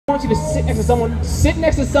want you to sit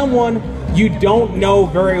next to someone you don't know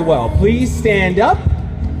very well. Please stand up,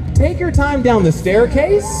 take your time down the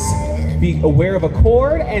staircase, be aware of a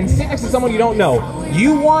cord, and sit next to someone you don't know.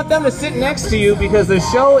 You want them to sit next to you because the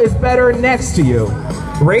show is better next to you.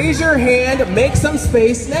 Raise your hand, make some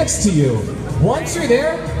space next to you. Once you're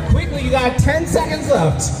there, quickly, you got 10 seconds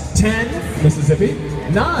left. 10, Mississippi.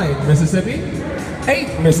 9, Mississippi.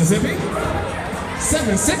 8, Mississippi.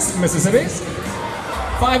 7, 6 Mississippis.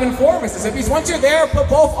 5 and 4 Mississippis. Once you're there, put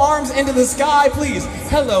both arms into the sky, please.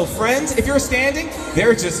 Hello, friends. If you're standing,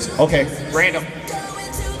 they're just, okay, random.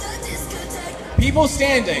 People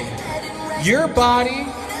standing, your body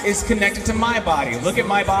is connected to my body. Look at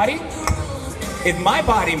my body. If my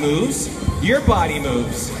body moves, your body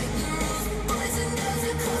moves.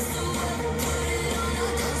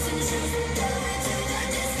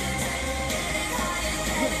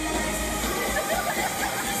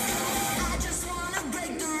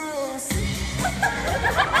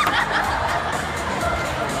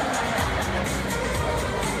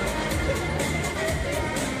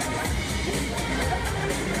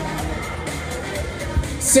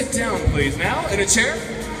 Sit down, please, now, in a chair.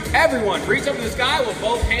 Everyone, reach up to the sky with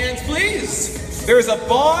both hands, please. There's a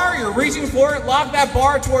bar, you're reaching for it. Lock that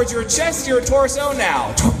bar towards your chest, your torso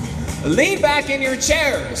now. Lean back in your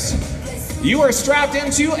chairs. You are strapped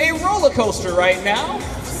into a roller coaster right now.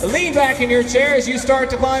 Lean back in your chair as you start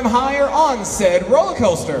to climb higher on said roller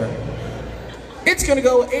coaster. It's gonna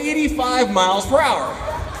go 85 miles per hour.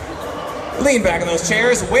 Lean back in those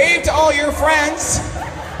chairs, wave to all your friends.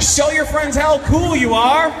 Show your friends how cool you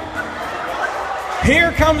are.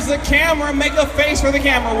 Here comes the camera. Make a face for the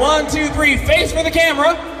camera. 1, 2, 3. Face for the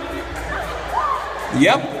camera.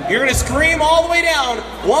 Yep. You're going to scream all the way down.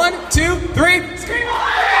 1, 2, 3. Scream all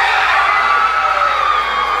the way down.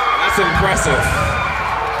 That's impressive.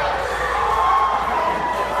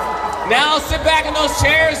 Now sit back in those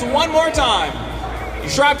chairs one more time. You're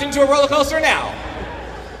strapped into a roller coaster now.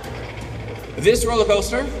 This roller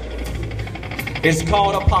coaster is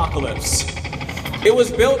called Apocalypse. It was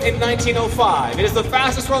built in 1905. It is the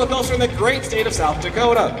fastest roller coaster in the great state of South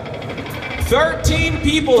Dakota. 13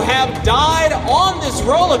 people have died on this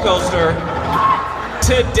roller coaster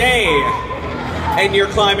today, and you're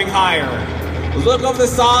climbing higher. Look over the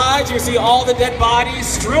sides, you see all the dead bodies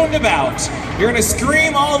strewn about. You're gonna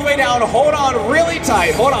scream all the way down. Hold on really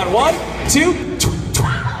tight. Hold on, 1, 2,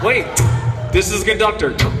 wait. This is the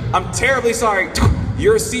conductor. I'm terribly sorry.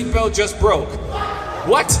 Your seatbelt just broke.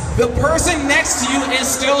 What? The person next to you is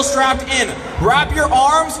still strapped in. Wrap your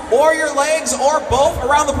arms or your legs or both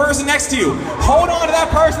around the person next to you. Hold on to that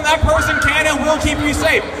person. That person can and will keep you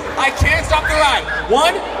safe. I can't stop the ride.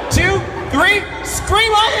 1, 2, 3. Scream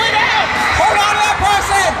all the way down. Hold on to that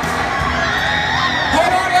person. Hold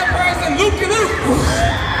on to that person. Loop-de-loop.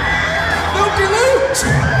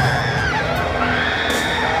 Loop-de-loop.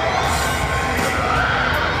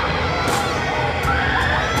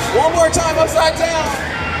 One more time, upside down.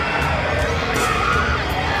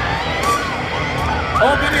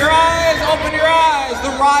 Open your eyes, open your eyes. The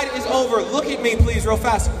ride is over. Look at me, please, real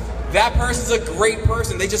fast. That person's a great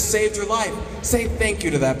person. They just saved your life. Say thank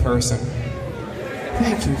you to that person.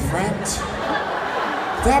 Thank you, friend.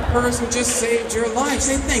 That person just saved your life.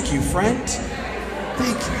 Say thank you, friend.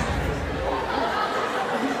 Thank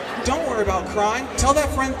you. Don't worry about crying. Tell that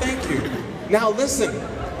friend thank you. Now listen.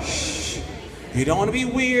 You don't want to be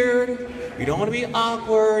weird, you don't want to be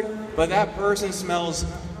awkward, but that person smells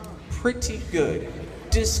pretty good.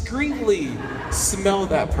 Discreetly smell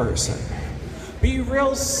that person. Be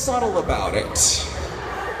real subtle about it.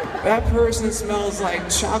 That person smells like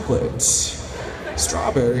chocolate,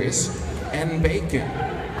 strawberries, and bacon,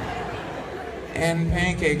 and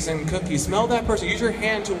pancakes and cookies. Smell that person. Use your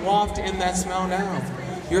hand to waft in that smell now.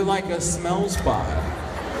 You're like a smell spot.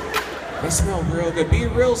 They smell real good. Be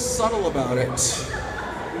real subtle about it.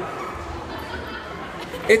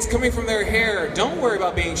 It's coming from their hair. Don't worry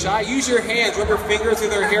about being shy. Use your hands, rub your fingers through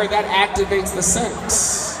their hair. That activates the scent.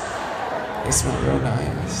 They smell real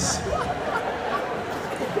nice.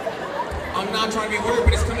 I'm not trying to be weird,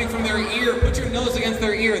 but it's coming from their ear. Put your nose against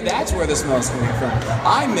their ear. That's where the smell's coming from.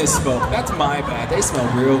 I misspoke. That's my bad. They smell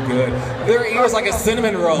real good. Their ear's like a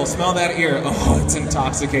cinnamon roll. Smell that ear. Oh, it's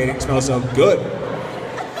intoxicating. It smells so good.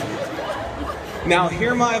 Now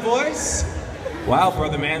hear my voice. Wow,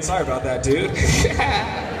 brother man, sorry about that, dude.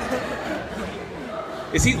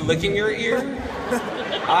 Is he licking your ear?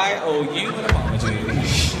 I owe you an apology.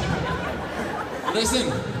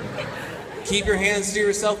 Listen, keep your hands to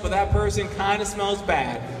yourself, but that person kind of smells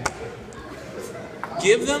bad.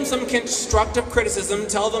 Give them some constructive criticism.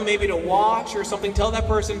 Tell them maybe to wash or something. Tell that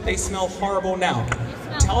person they smell horrible now.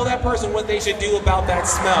 tell that person what they should do about that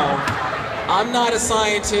smell. I'm not a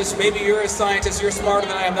scientist, maybe you're a scientist, you're smarter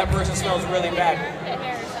than I am, that person smells really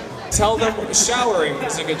bad. Tell them showering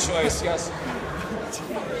is a good choice, yes.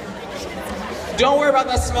 Don't worry about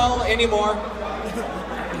that smell anymore.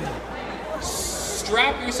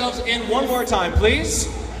 Strap yourselves in one more time, please.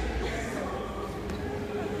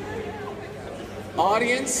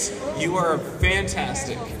 Audience, you are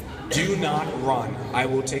fantastic. Do not run. I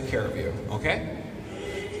will take care of you, okay?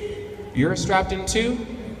 You're strapped into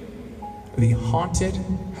the haunted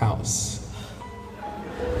house.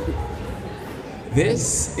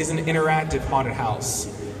 This is an interactive haunted house.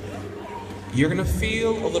 You're gonna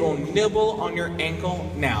feel a little nibble on your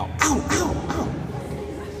ankle now. Ow, ow,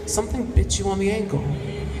 ow. Something bit you on the ankle.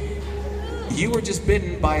 You were just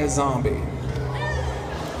bitten by a zombie.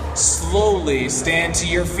 Slowly stand to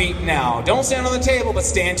your feet now. Don't stand on the table, but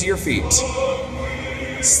stand to your feet.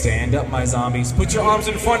 Stand up, my zombies. Put your arms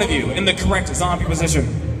in front of you in the correct zombie position.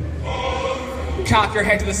 Cock your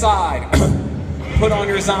head to the side. Put on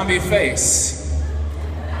your zombie face.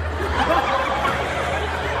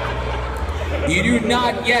 You do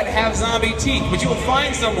not yet have zombie teeth, but you will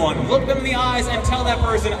find someone, look them in the eyes, and tell that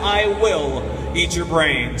person, I will eat your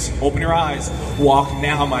brains. Open your eyes. Walk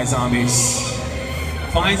now, my zombies.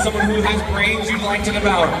 Find someone who has brains you'd like to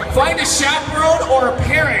devour. Find a chaperone or a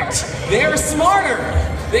parent. They're smarter.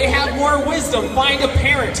 They have more wisdom. Find a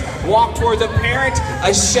parent. Walk towards a parent,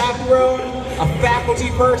 a chaperone, a faculty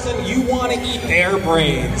person. You want to eat their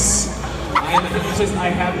brains. I am the hypnotist. I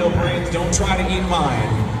have no brains. Don't try to eat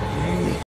mine.